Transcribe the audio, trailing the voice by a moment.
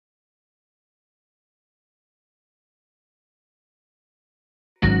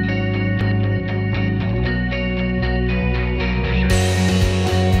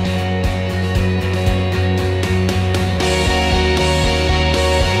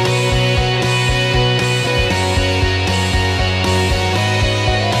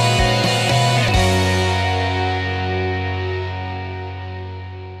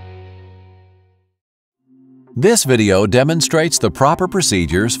This video demonstrates the proper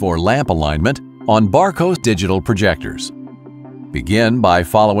procedures for lamp alignment on Barco's digital projectors. Begin by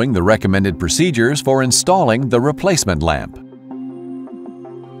following the recommended procedures for installing the replacement lamp.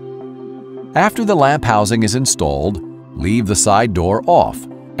 After the lamp housing is installed, leave the side door off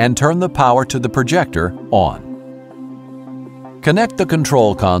and turn the power to the projector on. Connect the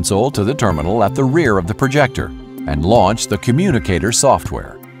control console to the terminal at the rear of the projector and launch the communicator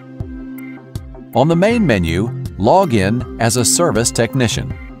software. On the main menu, log in as a service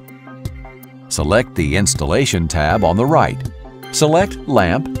technician. Select the Installation tab on the right. Select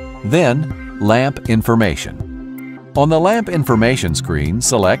Lamp, then Lamp Information. On the Lamp Information screen,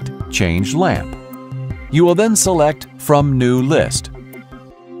 select Change Lamp. You will then select From New List.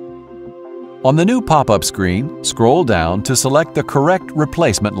 On the new pop-up screen, scroll down to select the correct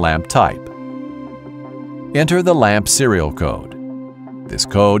replacement lamp type. Enter the lamp serial code. This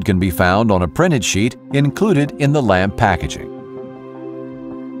code can be found on a printed sheet included in the lamp packaging.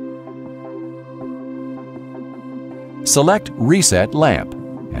 Select Reset Lamp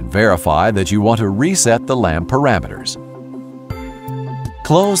and verify that you want to reset the lamp parameters.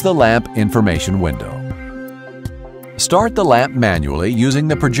 Close the lamp information window. Start the lamp manually using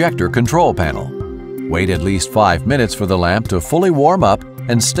the projector control panel. Wait at least 5 minutes for the lamp to fully warm up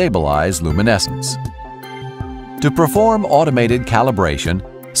and stabilize luminescence. To perform automated calibration,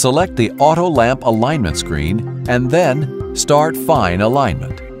 select the Auto Lamp Alignment screen and then start Fine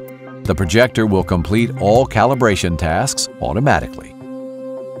Alignment. The projector will complete all calibration tasks automatically.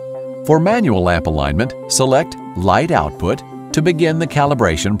 For manual lamp alignment, select Light Output to begin the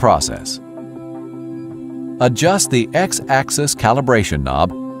calibration process. Adjust the X-axis calibration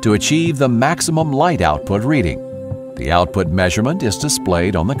knob to achieve the maximum light output reading. The output measurement is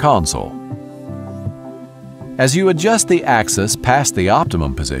displayed on the console. As you adjust the axis past the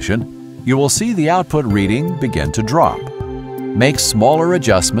optimum position, you will see the output reading begin to drop. Make smaller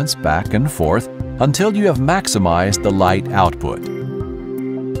adjustments back and forth until you have maximized the light output.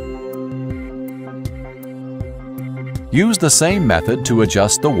 Use the same method to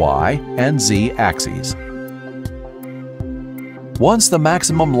adjust the Y and Z axes. Once the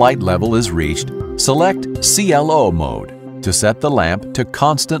maximum light level is reached, select CLO mode to set the lamp to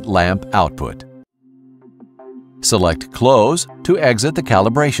constant lamp output. Select Close to exit the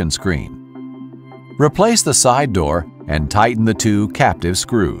calibration screen. Replace the side door and tighten the 2 captive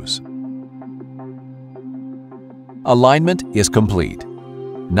screws. Alignment is complete.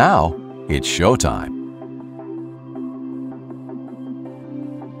 Now it's showtime.